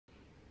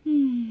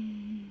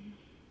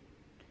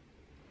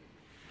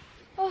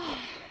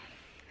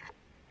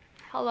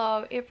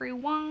Hello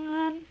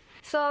everyone.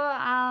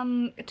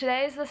 So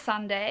today is the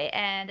Sunday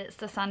and it's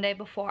the Sunday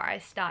before I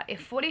start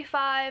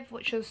F45,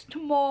 which is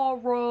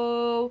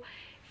tomorrow.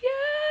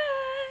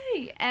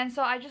 Yay! And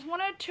so I just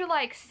wanted to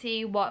like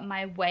see what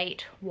my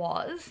weight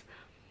was.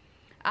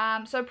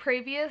 So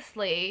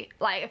previously,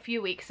 like a few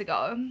weeks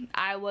ago,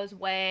 I was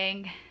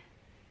weighing,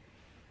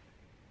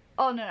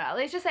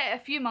 let's just say a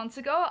few months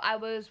ago, I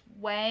was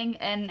weighing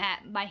in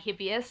at my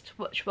heaviest,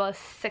 which was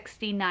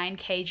 69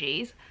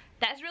 kgs.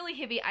 That's really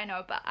heavy, I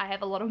know, but I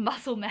have a lot of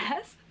muscle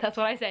mass. That's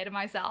what I say to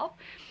myself.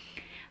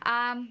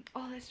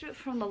 Let's do it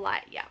from the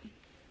light, yeah.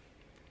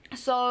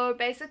 So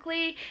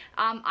basically,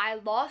 I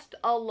lost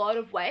a lot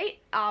of weight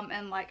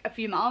in like a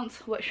few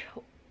months, which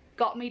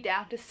got me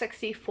down to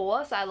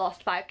 64, so I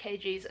lost 5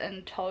 kgs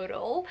in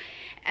total.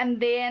 And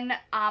then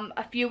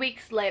a few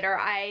weeks later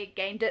I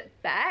gained it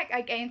back.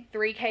 I gained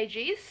 3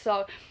 kgs,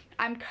 so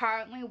I'm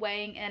currently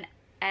weighing in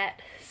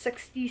at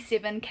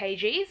 67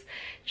 kgs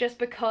just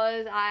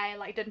because I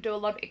like didn't do a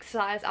lot of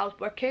exercise. I was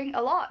working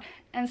a lot,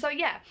 and so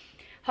yeah,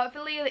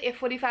 hopefully the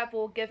F45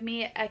 will give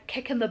me a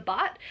kick in the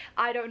butt.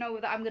 I don't know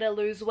whether I'm gonna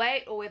lose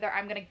weight or whether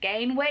I'm gonna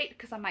gain weight,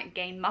 because I might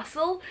gain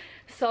muscle.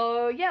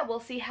 So yeah,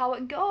 we'll see how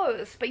it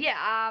goes. But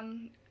yeah,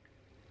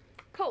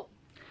 cool.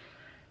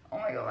 Oh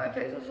my god, my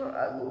face is so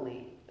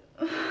ugly.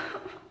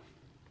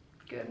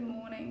 Good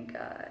morning,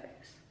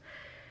 guys.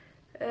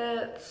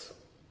 It's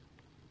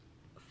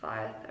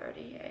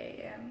 5:30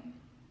 a.m.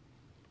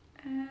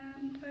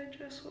 and I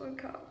just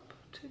woke up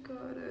to go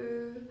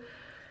to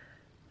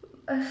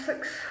a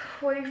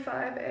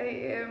 6:45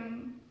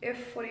 a.m.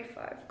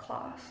 F45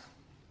 class.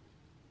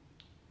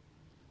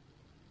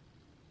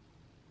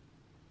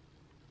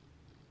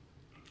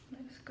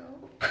 Let's go.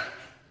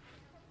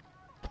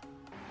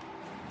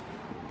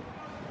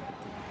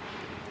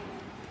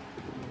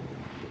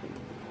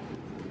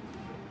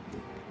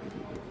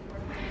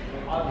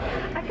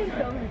 I can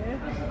film you.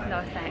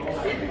 No thanks.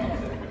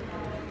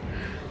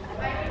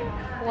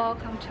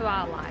 Welcome to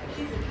our lives.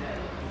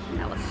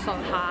 That was so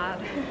hard.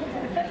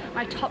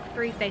 My top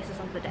 3 faces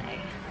of the day.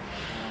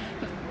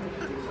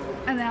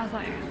 And then I was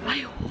like,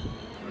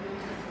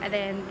 and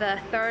then the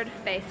third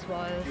face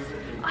was,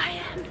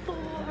 I am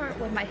Thor,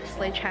 with my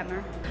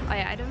sledgehammer. Oh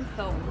yeah, I didn't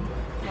film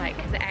like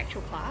the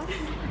actual class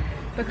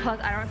because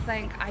I don't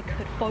think I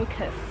could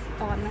focus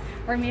on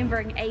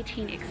remembering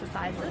 18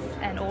 exercises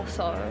and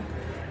also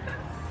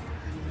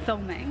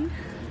filming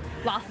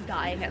whilst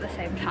dying at the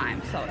same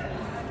time. So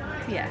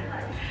yeah.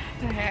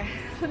 Okay,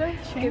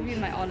 I'll give you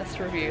my honest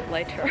review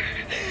later.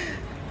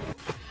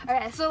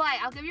 Okay, so like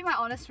I'll give you my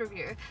honest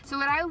review. So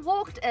when I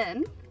walked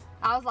in,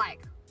 I was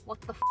like, what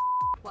the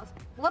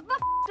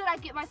did I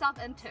get myself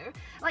into?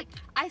 Like,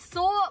 I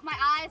saw, my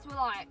eyes were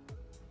like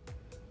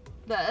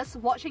this,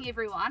 watching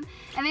everyone,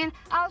 and then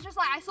I was just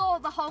like, I saw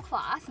the whole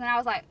class and I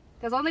was like,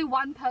 there's only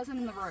one person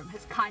in the room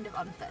who's kind of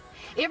unfit.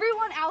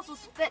 Everyone else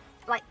was fit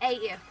like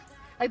AF.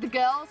 Like the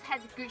girls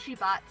had Gucci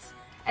butts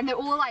and they're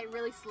all like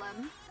really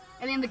slim,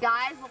 and then the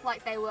guys looked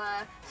like they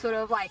were sort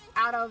of like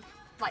out of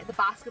like the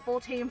basketball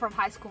team from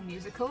High School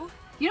Musical.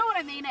 You know what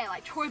I mean, eh?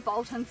 Like Troy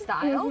Bolton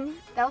style.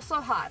 That was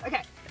so hard.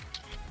 Okay,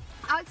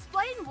 I'll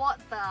explain what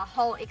the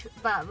whole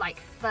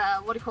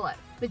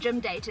the gym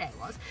day today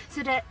was.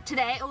 So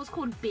today it was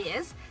called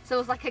Bears. So it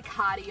was like a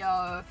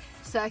cardio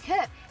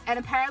circuit, and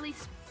apparently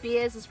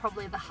Bears is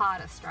probably the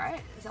hardest,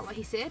 right? Is that what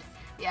he said?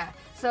 Yeah,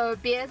 so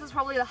Bears is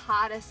probably the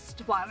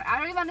hardest one. I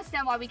don't even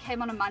understand why we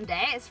came on a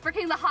Monday. It's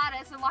freaking the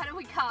hardest, and why did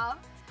we come?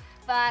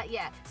 But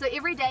yeah, so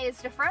every day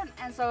is different,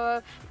 and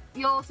so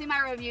you'll see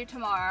my review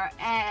tomorrow,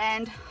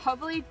 and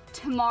hopefully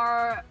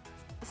tomorrow,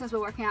 since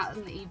we're working out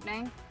in the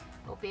evening,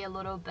 it'll be a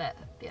little bit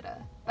better.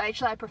 But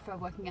actually I prefer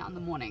working out in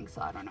the morning,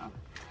 so I don't know.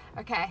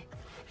 Okay,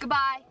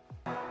 goodbye.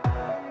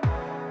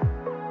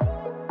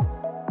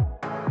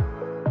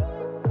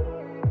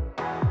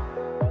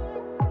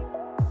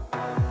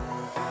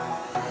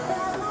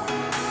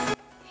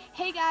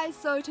 Hey guys,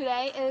 so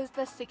today is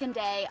the second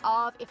day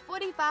of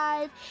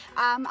F45.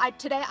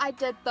 Today I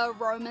did the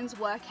Romans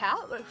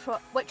workout,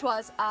 which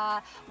was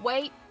a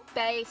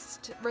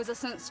weight-based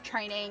resistance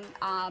training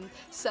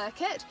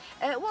circuit.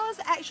 It was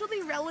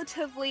actually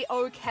relatively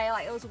okay.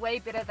 Like, it was way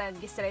better than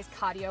yesterday's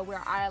cardio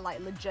where I like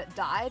legit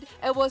died.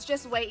 It was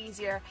just way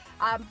easier,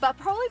 but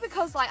probably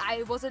because like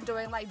I wasn't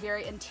doing like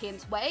very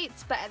intense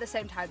weights, but at the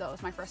same time though it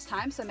was my first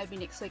time, so maybe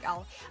next week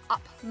I'll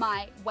up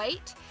my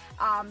weight.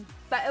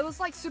 But it was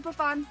like super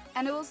fun,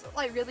 and it was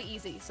like really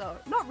easy. So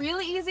not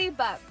really easy,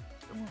 but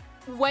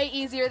way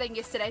easier than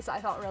yesterday, so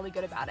I felt really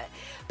good about it.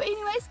 But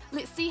anyways,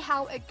 let's see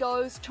how it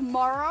goes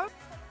tomorrow.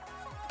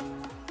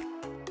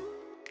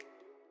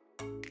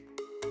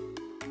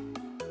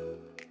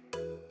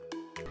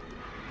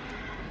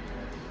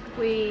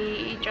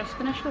 We just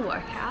finished the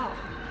workout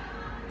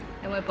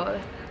and we're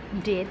both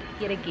dead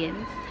yet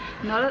again.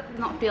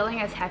 Not feeling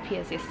as happy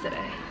as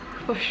yesterday,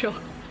 for sure.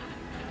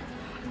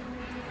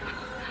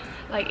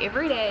 Like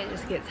every day it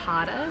just gets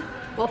harder.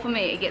 Well, for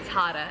me it gets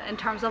harder in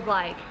terms of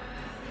like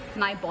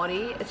my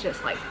body is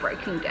just like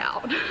breaking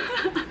down.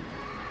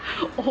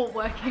 all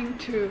working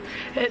to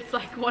its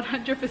like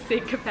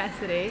 100%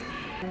 capacity.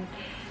 And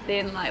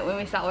then like when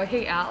we start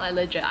working out, like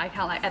legit, I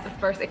can't like at the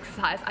first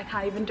exercise, I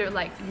can't even do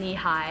like knee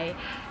high,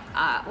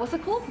 what's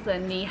it called? The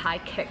knee high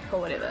kick or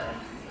whatever.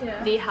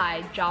 Yeah. Knee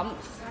high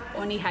jumps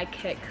or knee high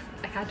kicks.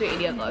 I can't do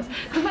any of those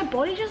because my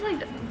body just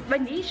like, my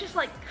knees just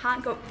like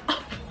can't go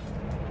up.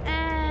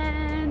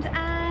 And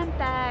I'm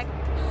back.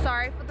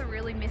 Sorry for the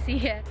really messy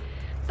hair.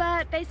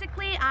 But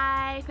basically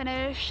I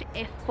finished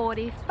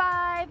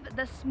F45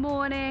 this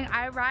morning.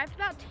 I arrived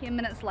about 10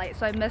 minutes late,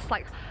 so I missed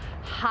like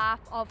half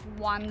of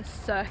one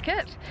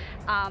circuit,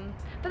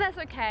 but that's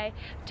okay.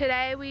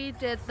 Today we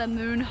did the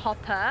moon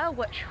hopper,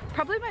 which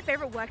probably my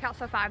favorite workout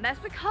so far, and that's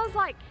because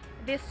like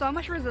there's so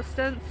much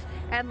resistance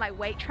and like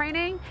weight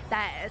training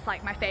that is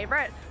like my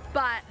favorite.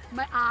 But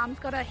my arms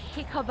got a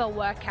heck of a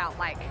workout,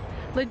 like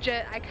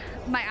legit,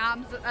 my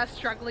arms are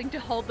struggling to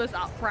hold this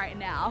up right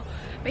now.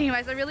 But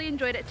anyways, I really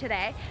enjoyed it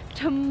today.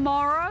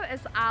 Tomorrow is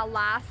our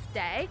last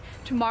day.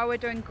 Tomorrow we're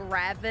doing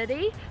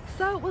gravity,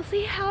 so we'll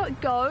see how it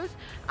goes.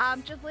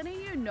 Just letting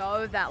you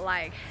know that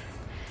like,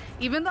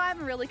 even though I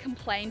haven't really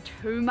complained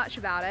too much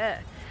about it,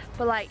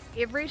 but like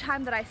every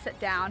time that I sit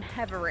down,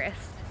 have a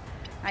rest,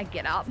 I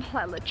get up,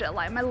 like legit,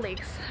 like my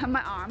legs and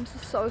my arms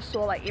are so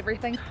sore, like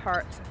everything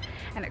hurts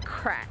and it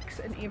cracks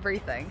and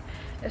everything.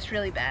 It's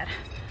really bad.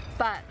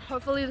 But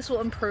hopefully this will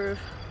improve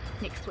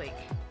next week.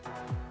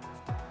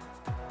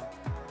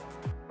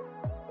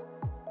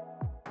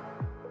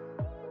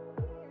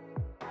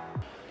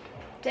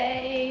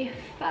 Day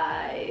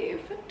 5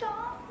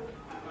 done.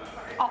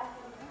 Oh,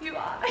 you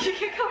are. You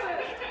can come in.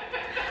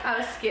 I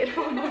was scared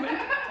for a moment.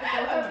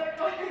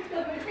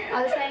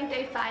 I was saying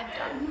day 5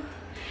 done.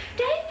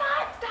 Day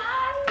 5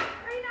 done!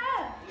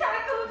 Rena!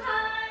 Taco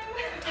time!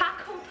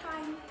 Taco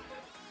time!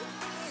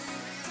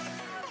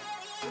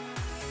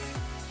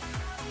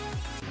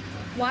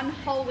 One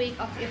whole week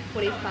of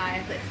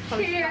F45. Let's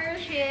close.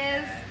 Cheers!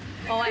 Cheers!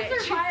 Oh wait.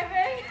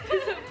 Surviving!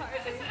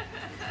 Surviving.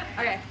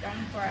 Okay,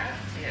 done for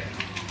it.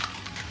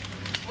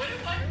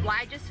 Well,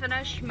 I just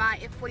finished my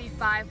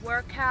F45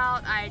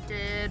 workout. I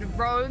did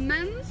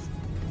Romans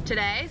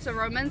today. So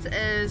Romans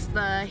is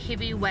the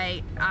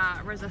heavyweight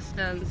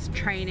resistance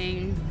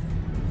training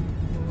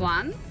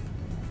one,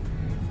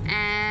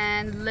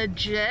 and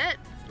legit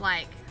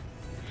like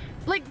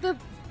the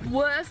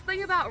worst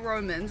thing about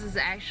Romans is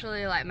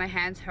actually like my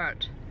hands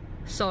hurt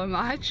so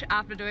much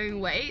after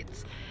doing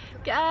weights.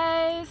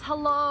 Guys,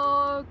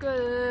 hello,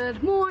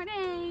 good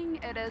morning.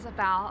 It is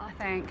about, I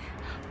think,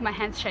 my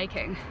hand's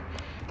shaking,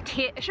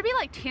 it should be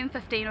like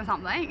 10:15 or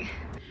something.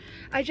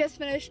 I just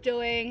finished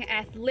doing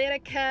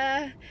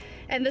Athletica,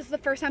 and this is the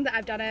first time that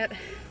I've done it.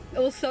 It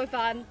was so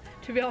fun,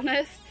 to be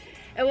honest.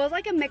 It was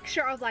like a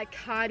mixture of like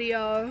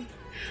cardio,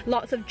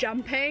 lots of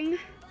jumping,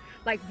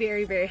 like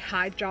very, very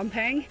high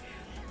jumping.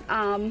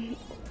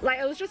 Like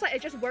it was just like,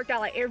 it just worked out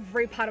like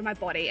every part of my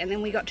body, and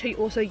then we got to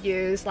also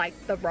use like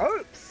the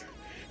ropes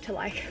to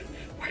like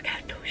work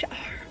out those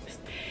arms.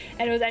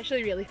 And it was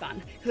actually really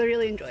fun because I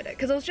really enjoyed it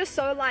because it was just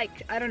so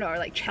like, I don't know,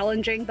 like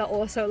challenging, but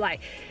also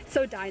like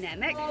so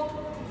dynamic.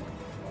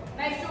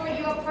 Make sure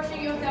you are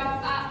pushing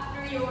yourself up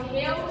through your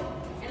heels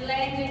and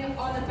landing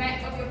on the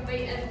back of your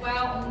feet as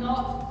well,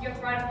 not your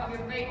front of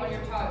your feet on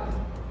your toes.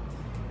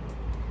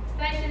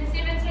 Station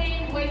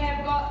 17, we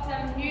have got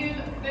some new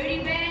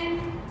booty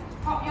bands.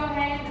 Pop your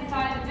hands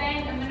inside the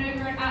band and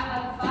maneuver it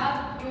up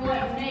above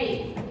your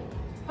knees.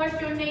 Push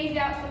your knees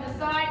out to the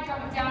side,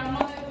 drop it down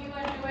low. You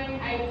are doing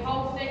a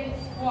pulsing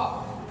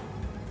squat.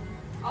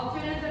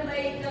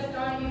 Alternatively, just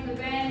don't use the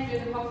band, do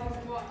the pulsing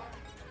squat.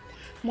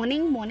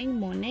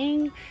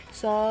 Morning.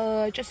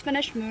 So just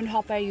finished moon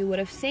hopper. You would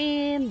have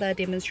seen the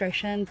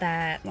demonstration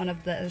that one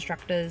of the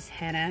instructors,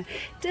 Hannah,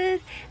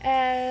 did,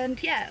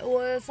 and yeah, it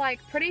was like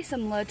pretty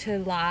similar to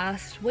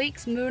last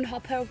week's moon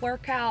hopper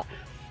workout,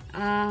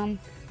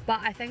 but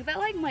I think that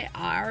like my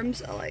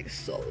arms are like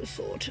so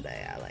sore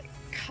today. I like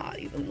can't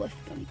even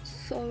lift them,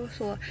 so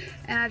sore.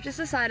 And I've just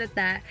decided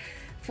that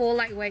for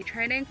like weight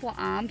training for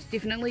arms,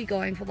 definitely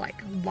going for like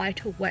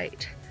lighter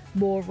weight,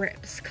 more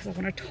reps, because I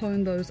want to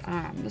tone those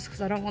arms,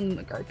 because I don't want them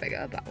to grow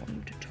bigger, but I want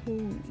them to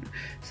tone.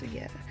 So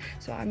yeah,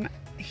 so I'm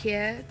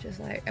here just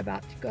like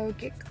about to go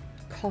get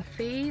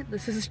coffee.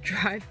 This is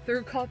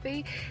drive-through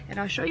coffee, and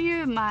I'll show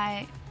you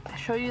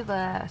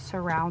the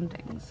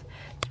surroundings.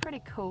 It's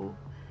pretty cool.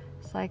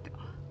 It's like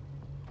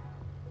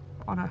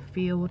on a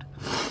field.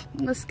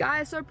 And the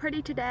sky is so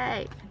pretty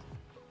today.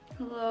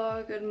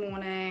 Hello, good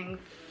morning.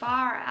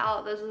 Far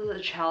out. This is a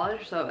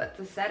challenge, so it's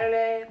a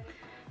Saturday.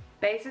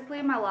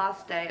 Basically my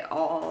last day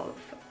of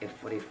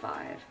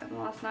F45, and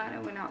last night I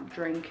went out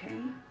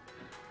drinking.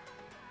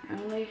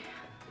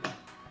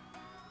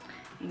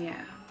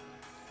 Yeah,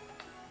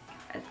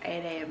 it's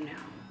 8 AM now.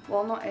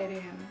 Well, not 8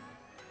 AM,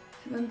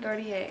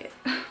 7:38.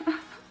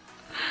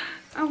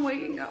 I'm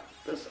waking up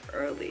this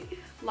early.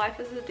 Life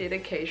is a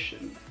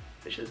dedication,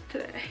 which is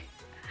today.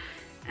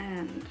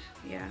 And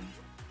yeah,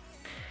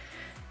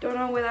 don't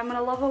know whether I'm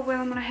gonna love it,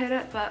 whether I'm gonna hate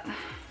it, but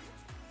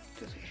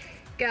just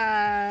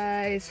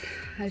Guys,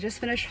 I just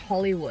finished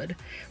Hollywood,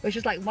 which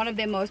is like one of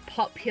their most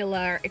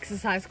popular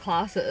exercise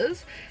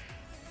classes.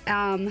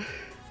 And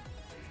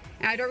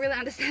I don't really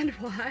understand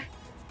why.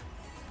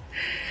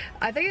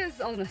 I think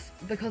it's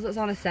because it's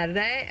on a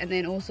Saturday, and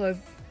then also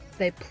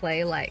they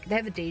play like, they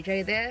have a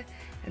DJ there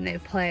and they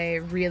play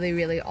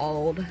really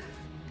old,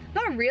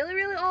 not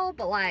really old,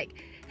 but like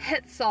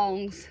hit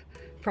songs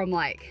from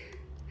like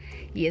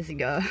years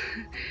ago.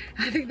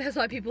 I think that's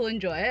why people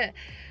enjoy it,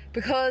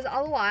 because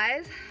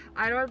otherwise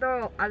I don't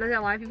know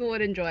why people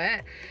would enjoy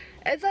it.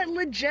 It's like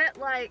legit,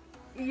 like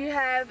you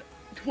have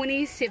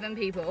 27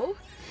 people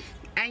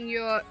and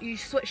you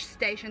switch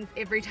stations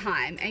every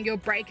time, and your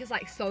break is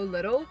like so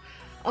little.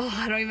 Oh,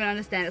 I don't even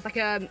understand. It's like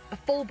a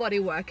full body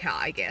workout,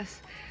 I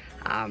guess.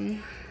 I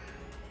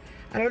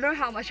don't know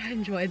how much I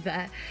enjoyed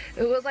that.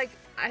 It was like,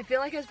 I feel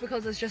like it's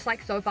because it's just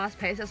like so fast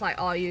paced. It's like,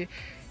 oh, you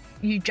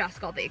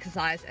just got the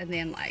exercise, and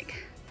then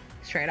like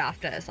straight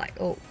after it's like,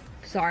 oh,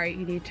 sorry,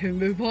 you need to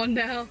move on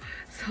now.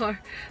 So,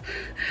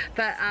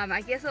 but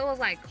I guess it was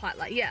like quite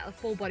like, yeah, a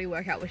full body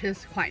workout, which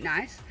is quite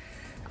nice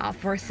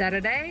for a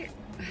Saturday.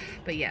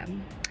 But yeah,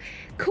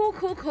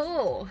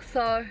 cool.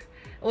 So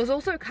it was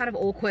also kind of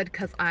awkward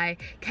because I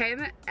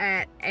came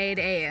at 8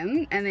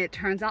 AM and it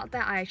turns out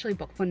that I actually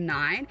booked for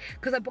 9,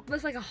 because I booked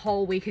this like a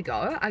whole week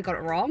ago. I got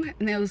it wrong,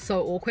 and it was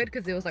so awkward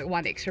because there was like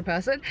one extra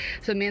person,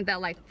 so it meant that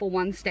like for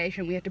one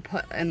station we had to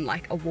put in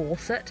like a wall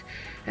sit,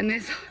 and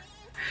there's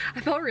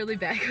I felt really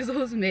bad because it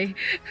was me.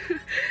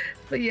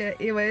 But yeah,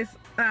 anyways,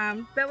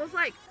 that was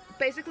like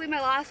basically my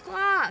last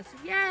class.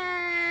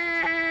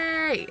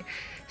 Yay!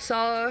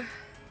 So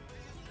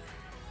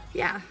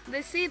yeah,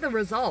 let's see the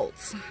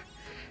results.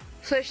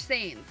 Switch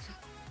scenes.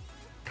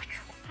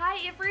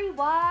 Hi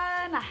everyone,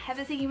 I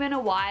haven't seen you in a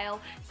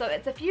while. So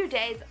it's a few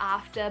days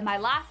after my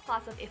last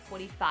class of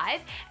F45,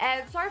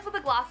 and sorry for the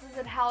glasses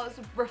and how it's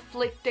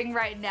reflecting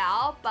right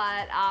now,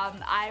 but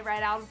I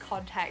ran out of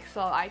contacts,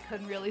 so I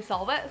couldn't really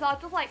solve it. So I'll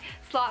just like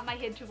slant my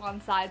head to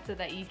one side so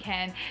that you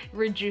can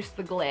reduce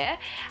the glare.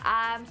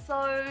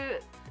 So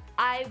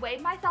I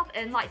weighed myself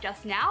in like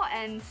just now,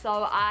 and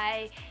so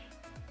I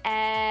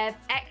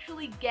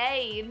actually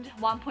gained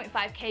 1.5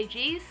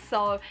 kgs,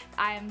 so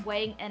I am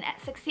weighing in at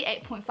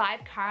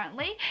 68.5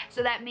 currently.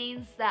 So that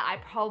means that I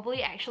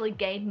probably actually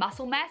gained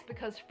muscle mass,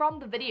 because from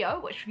the video,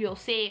 which you'll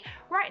see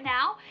right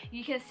now,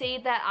 you can see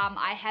that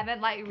I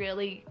haven't like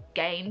really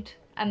gained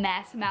a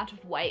mass amount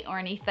of weight or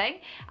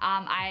anything.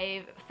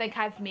 I think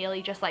I've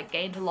merely just like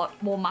gained a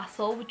lot more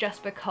muscle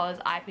just because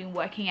I've been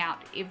working out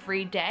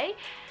every day.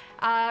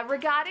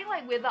 Regarding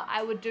like whether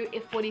I would do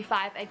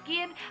F45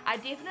 again, I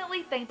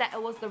definitely think that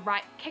it was the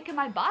right kick in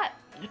my butt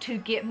to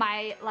get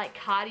my like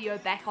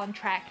cardio back on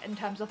track in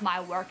terms of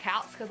my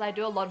workouts, because I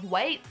do a lot of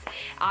weights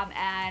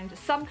and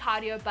some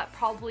cardio, but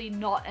probably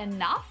not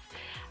enough.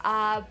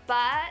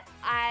 But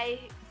I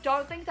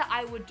don't think that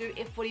I would do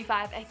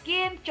F45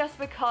 again just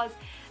because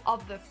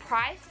of the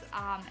price.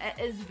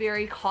 It is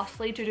very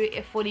costly to do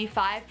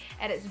F45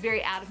 and it's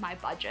very out of my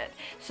budget.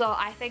 So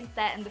I think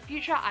that in the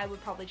future I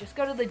would probably just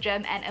go to the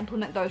gym and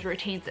implement those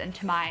routines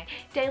into my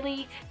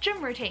daily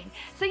gym routine.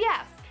 So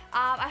yeah,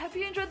 I hope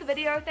you enjoyed the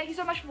video. Thank you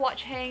so much for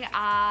watching.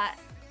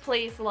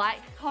 Please like,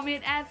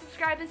 comment and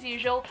subscribe as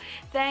usual.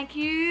 Thank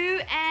you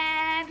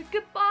and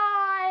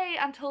goodbye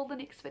until the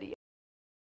next video.